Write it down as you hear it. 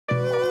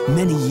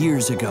Many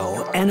years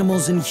ago,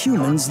 animals and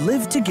humans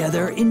lived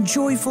together in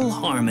joyful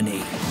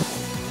harmony.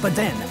 But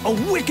then, a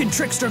wicked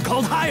trickster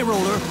called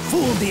HighRoller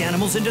fooled the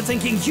animals into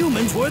thinking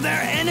humans were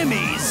their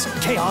enemies.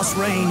 Chaos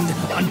reigned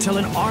until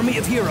an army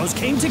of heroes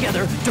came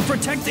together to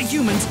protect the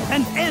humans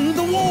and end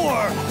the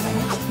war.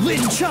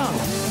 Lin Chung,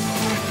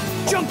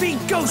 Jumpy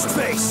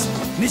GhostFace,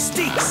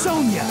 Mystique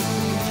Sonia,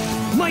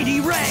 Mighty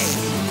Ray.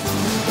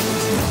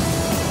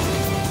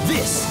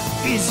 This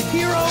is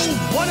Hero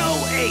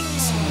 108.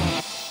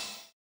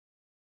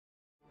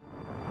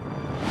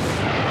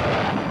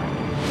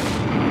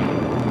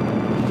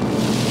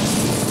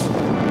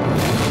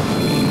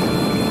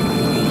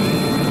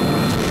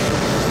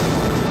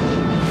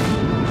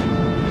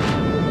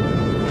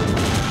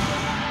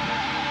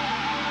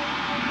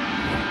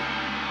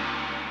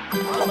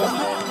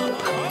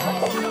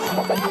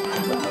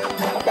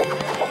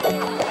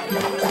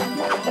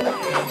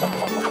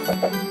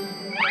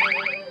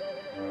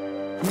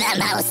 The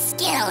most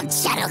skilled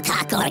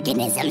shuttlecock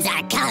organisms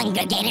are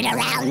congregated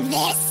around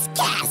this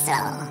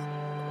castle.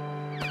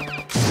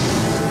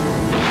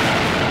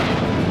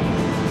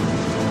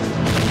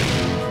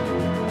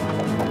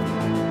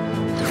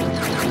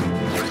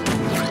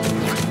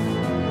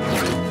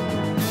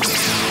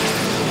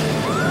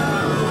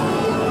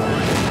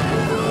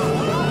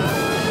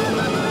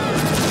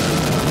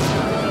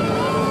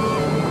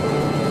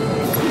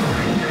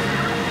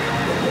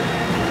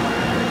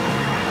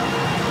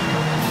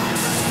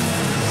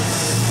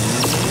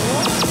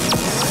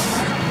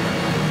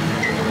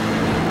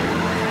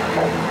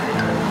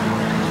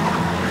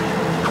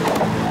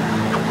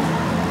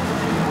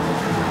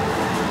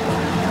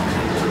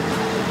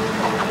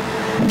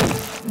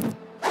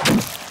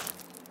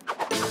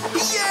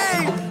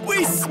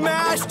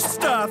 Smashed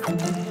stuff!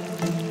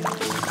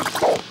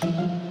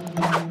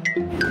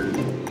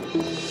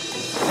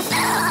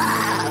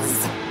 Fools!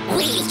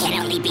 We can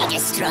only be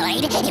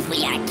destroyed if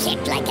we are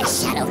kicked like a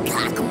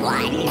shuttlecock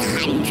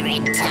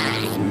 100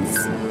 times.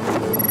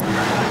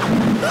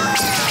 I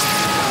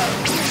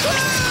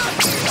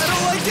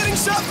don't like getting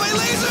shot by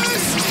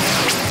lasers!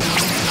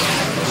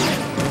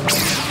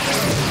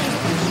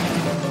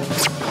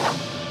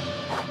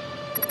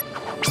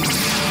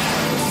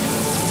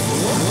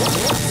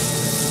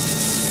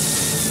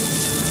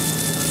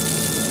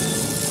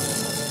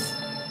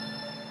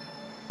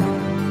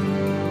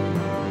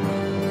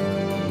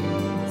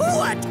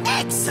 What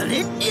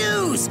excellent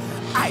news!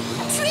 I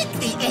will trick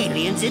the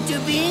aliens into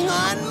being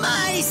on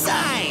my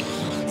side.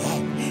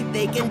 Then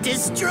they can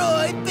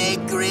destroy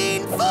Big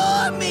Green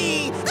for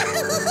me!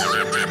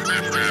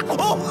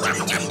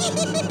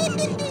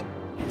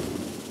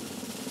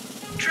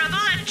 Trouble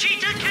at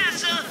Cheetah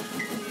Castle!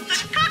 The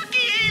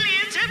cocky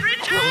aliens have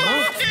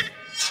returned!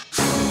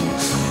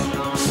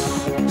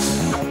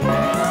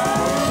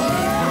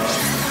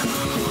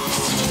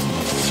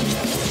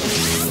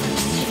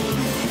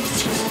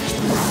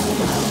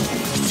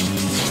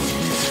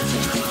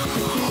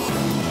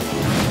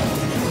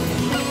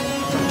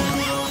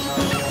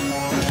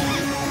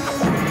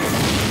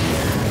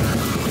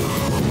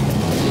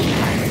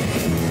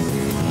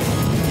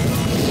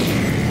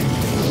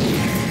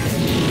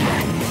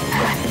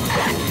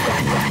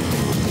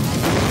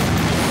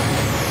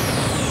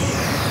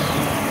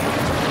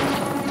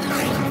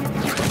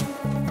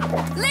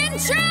 Lin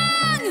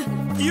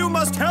Chung! You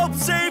must help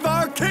save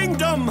our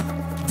kingdom!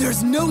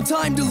 There's no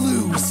time to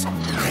lose.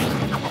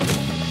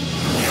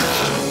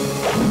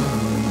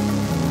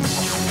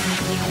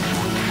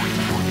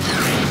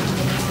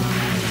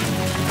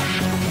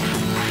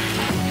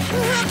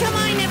 How come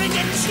I never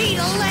get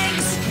cheetah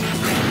legs?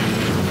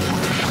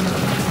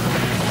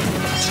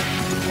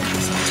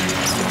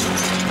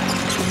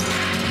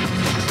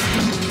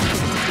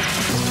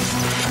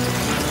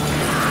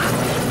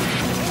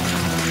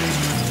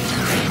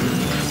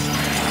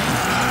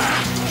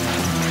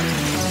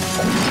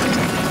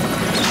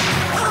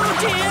 Oh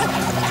dear!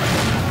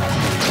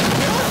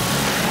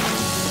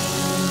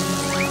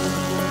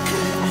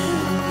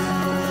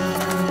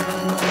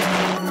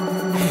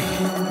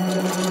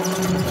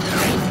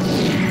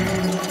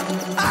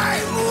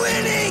 I'm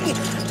winning!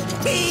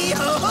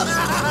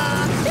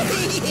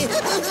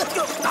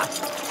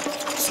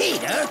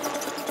 Cheetah?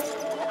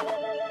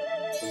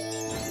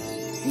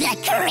 The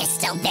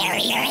crystal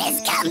barrier is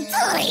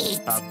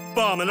complete.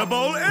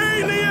 Abominable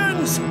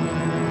aliens!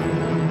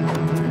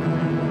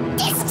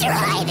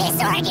 Destroy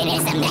this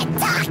organism that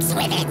talks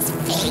with its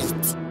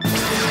feet.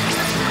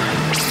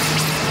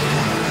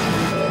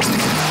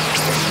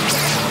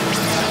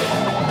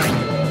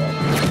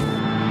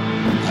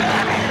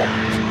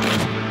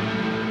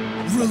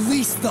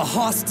 Release the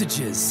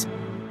hostages.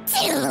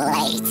 Too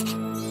late.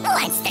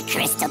 Once the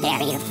crystal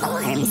barrier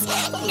forms,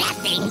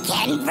 nothing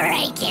can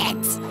break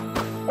it.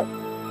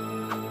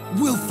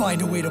 We'll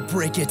find a way to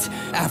break it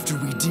after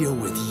we deal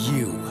with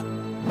you.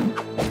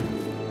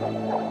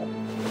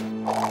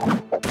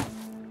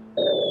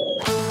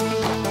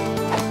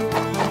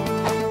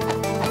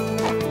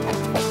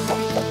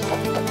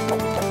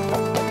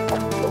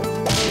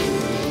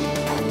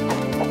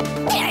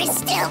 There is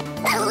still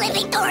a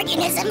living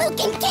organism organism who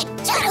can kick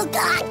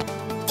Shuttlecock.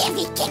 If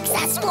he kicks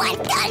us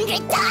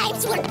 100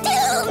 times, we're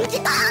doomed.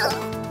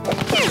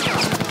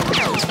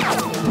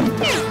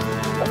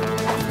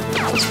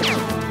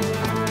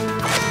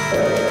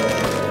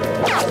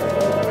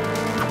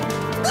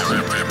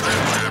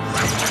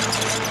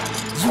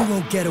 You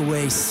won't get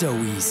away so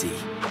easy.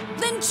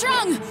 Lin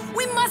Chung,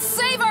 we must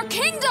save our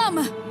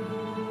kingdom!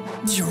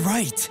 You're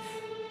right.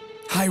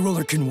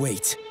 HighRoller can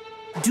wait.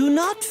 Do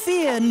not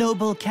fear,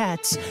 noble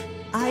cats.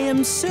 I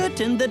am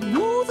certain that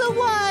Moo the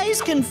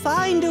Wise can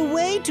find a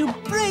way to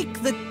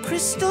break the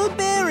crystal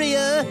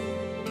barrier.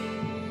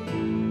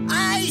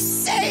 I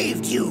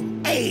saved you,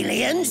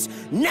 aliens!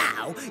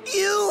 Now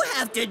you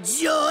have to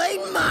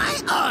join my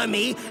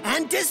army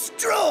and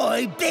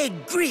destroy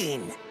Big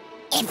Green.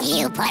 If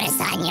you put us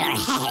on your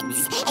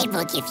heads, it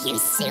will give you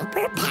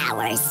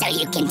superpowers so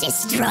you can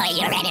destroy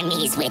your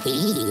enemies with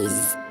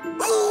ease.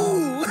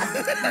 Ooh!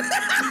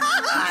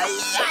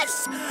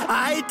 Yes!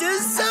 I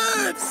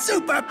deserve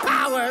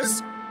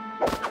superpowers!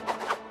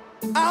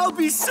 I'll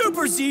be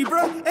Super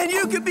Zebra, and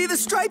you can be the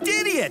Striped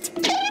Idiot!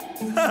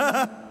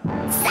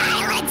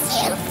 Silence,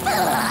 you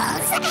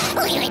fools!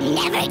 We would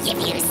never give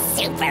you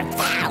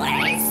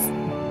superpowers!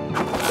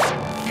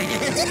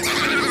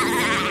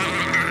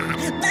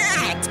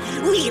 But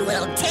we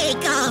will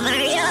take over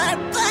your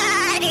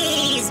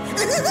bodies!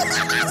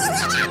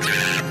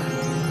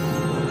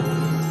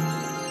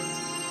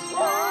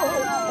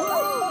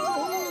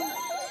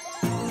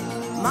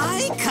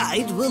 My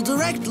kite will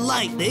direct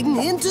lightning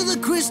into the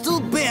crystal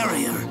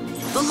barrier.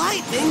 The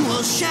lightning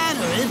will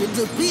shatter it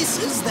into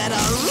pieces that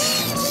are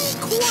really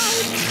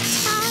quite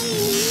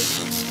tiny.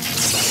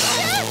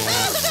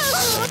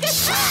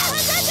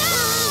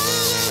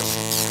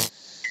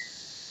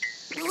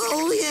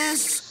 Oh,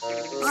 yes.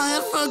 I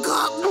have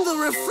forgotten the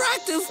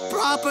refractive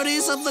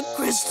properties of the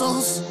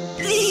crystals.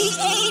 The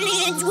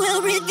aliens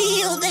will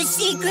reveal the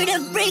secret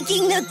of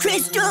breaking the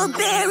crystal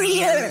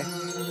barrier.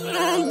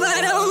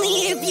 But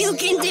only if you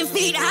can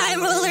defeat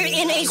HighRoller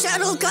in a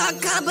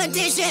shuttlecock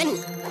competition.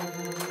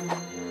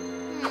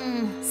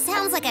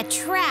 Sounds like a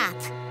trap.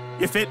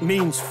 If it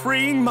means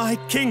freeing my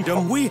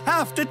kingdom, we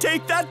have to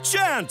take that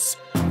chance!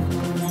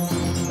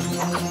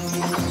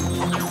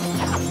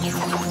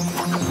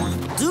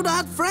 Do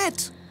not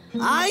fret.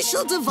 I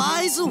shall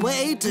devise a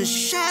way to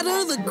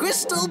shatter the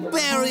crystal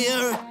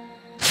barrier.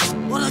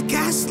 What a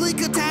ghastly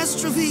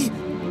catastrophe!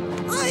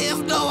 I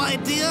have no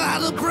idea how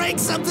to break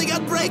something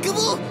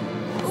unbreakable.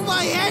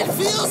 My head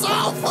feels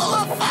all full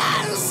of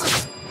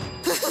fuzz.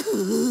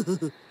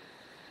 Who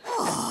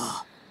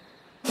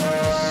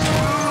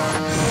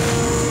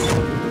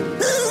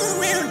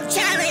will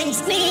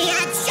challenge me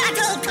at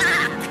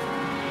shuttlecock?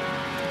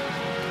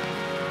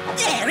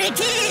 There it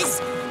is!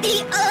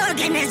 The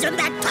organism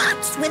that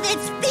talks with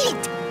its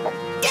feet!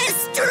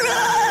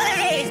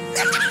 Destroy!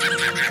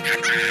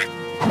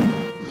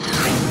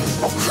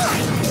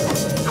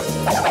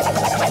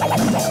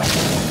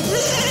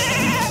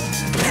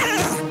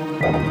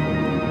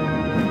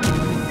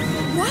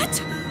 What?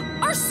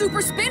 Our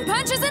super spin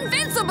punch is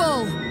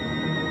invincible!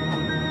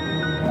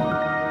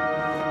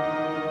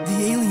 The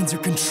aliens are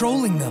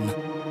controlling them.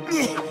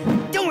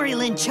 Don't worry,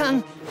 Lin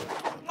Chung.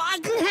 I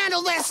can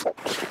handle this.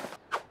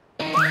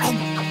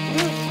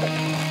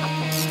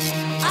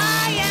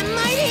 I am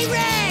Mighty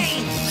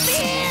Ray!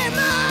 Fear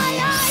my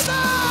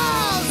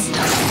eyeballs!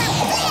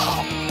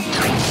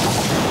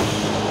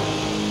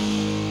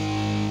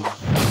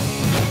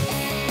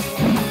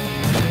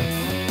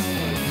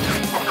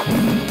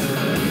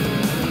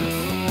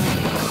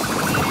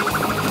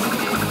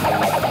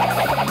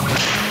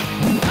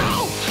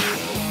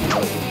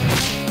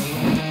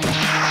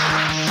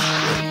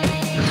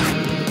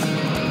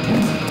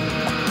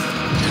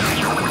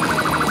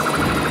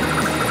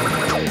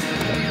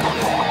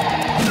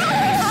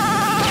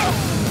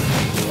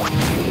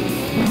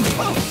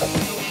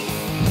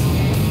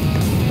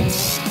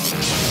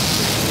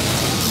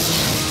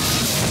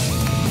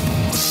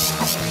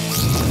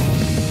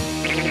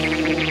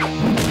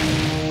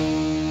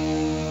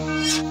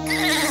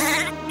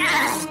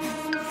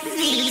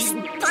 These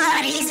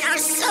bodies are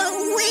so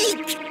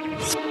weak!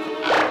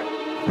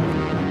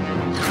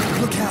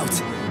 Look out!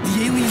 The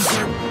aliens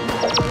are...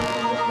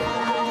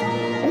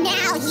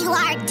 Now you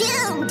are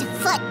doomed,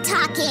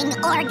 foot-talking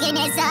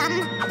organism!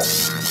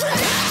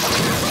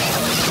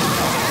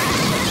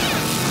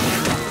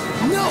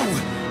 No!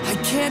 I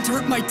can't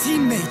hurt my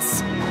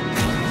teammates!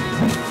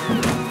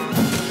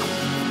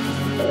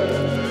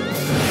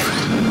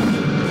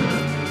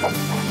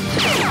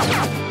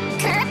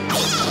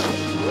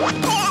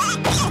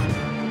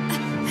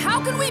 How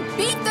can we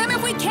beat them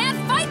if we can't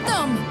fight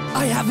them?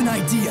 I have an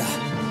idea.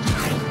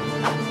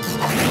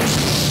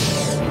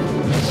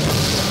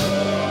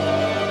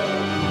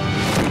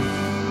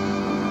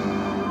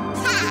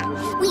 Ha!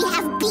 We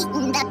have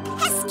beaten the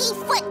pesky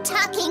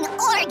foot-talking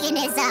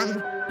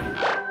organism!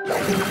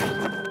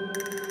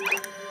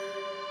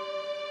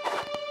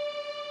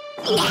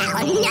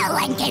 Now no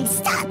one can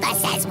stop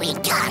us as we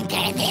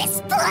conquer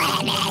this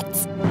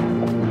planet!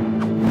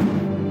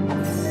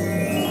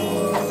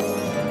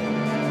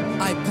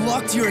 I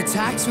blocked your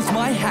attacks with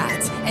my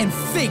hat and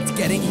faked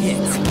getting hit.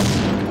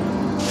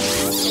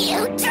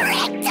 You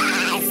tricked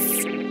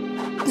us!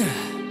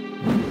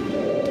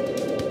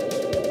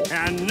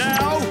 And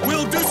now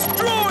we'll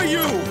destroy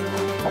you!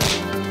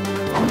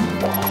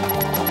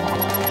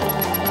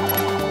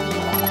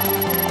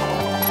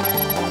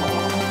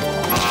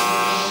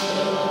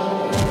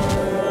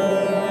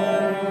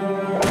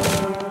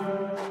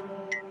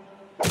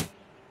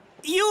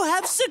 You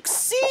have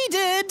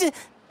succeeded!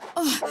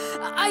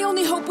 I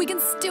only hope we can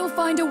still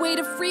find a way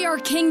to free our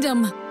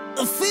kingdom.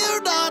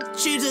 Fear not,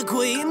 Cheetah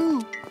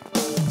Queen.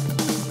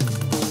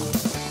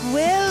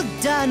 Well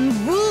done,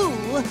 Woo!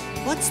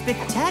 What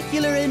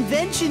spectacular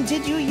invention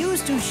did you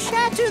use to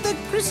shatter the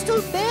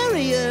crystal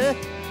barrier?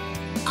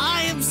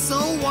 I am so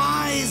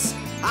wise.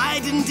 I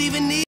didn't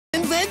even need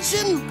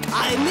invention.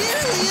 I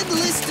merely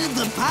enlisted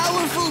the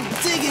powerful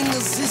digging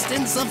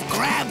assistance of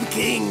Crab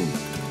King.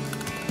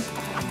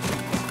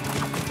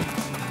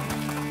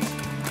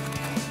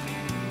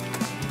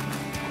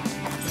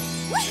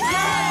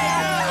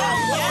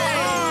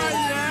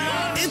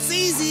 It's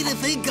easy to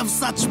think of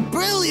such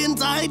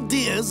brilliant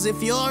ideas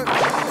if you're...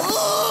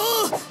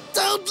 Oh!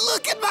 Don't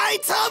look at my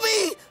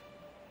tummy!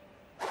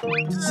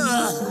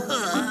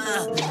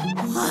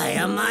 Why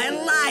am I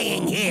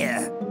lying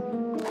here?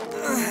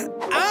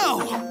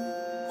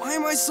 Ow! Why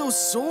am I so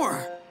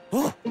sore?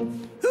 Oh,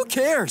 who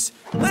cares?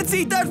 Let's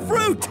eat that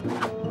fruit!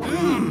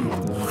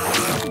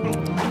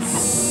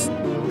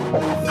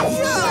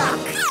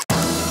 Yuck!